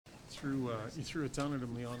threw a ton at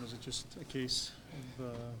him, Leon. Was it just a case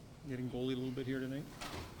of getting goalied a little bit here tonight?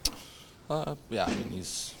 Yeah, I mean he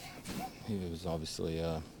was obviously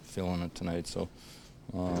feeling it tonight. So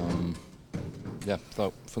yeah,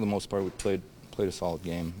 thought for the most part we played a solid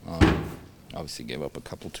game. Obviously gave up a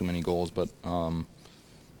couple too many goals, but I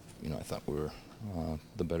thought we were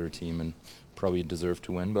the better team and probably deserved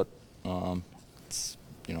to win. But it's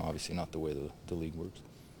obviously not the way the league works.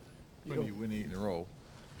 When you win 8 in a row,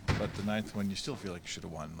 but the 9th one you still feel like you should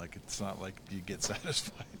have won. Like it's not like you get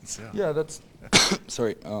satisfied. So. Yeah, that's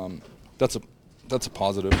sorry. That's a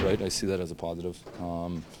positive, right? I see that as a positive.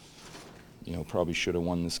 Probably should have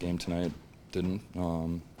won this game tonight. Didn't.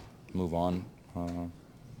 Move on,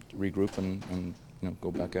 regroup, and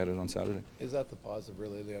go back at it on Saturday. Is that the positive,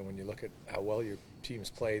 really, Leon, when you look at how well your teams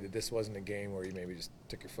played, that this wasn't a game where you maybe just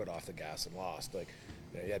took your foot off the gas and lost? Like,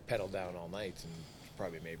 you had pedaled down all night and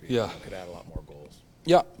probably maybe could add a lot more goals.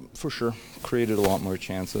 Yeah, for sure. Created a lot more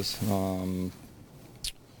chances.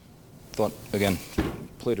 Thought, again,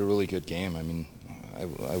 played a really good game. I mean,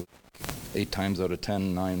 I 8 times out of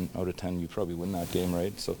 10, 9 out of 10, you probably win that game,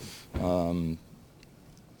 right? So,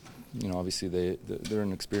 obviously they're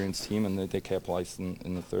an experienced team and they capitalized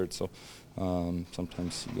in the third. So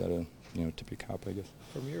sometimes you gotta tip your cap, I guess.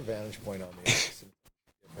 From your vantage point on the ice,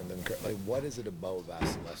 like what is it about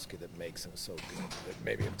Vasilevsky that makes him so good? That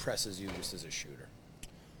maybe impresses you just as a shooter?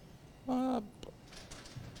 I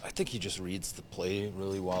think he just reads the play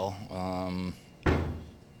really well.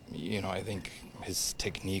 I think his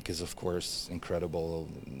technique is, of course, incredible.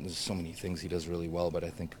 There's so many things he does really well, but I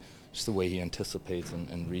think just the way he anticipates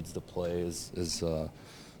and reads the play is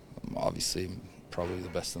obviously probably the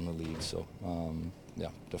best in the league. So, yeah,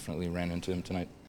 definitely ran into him tonight.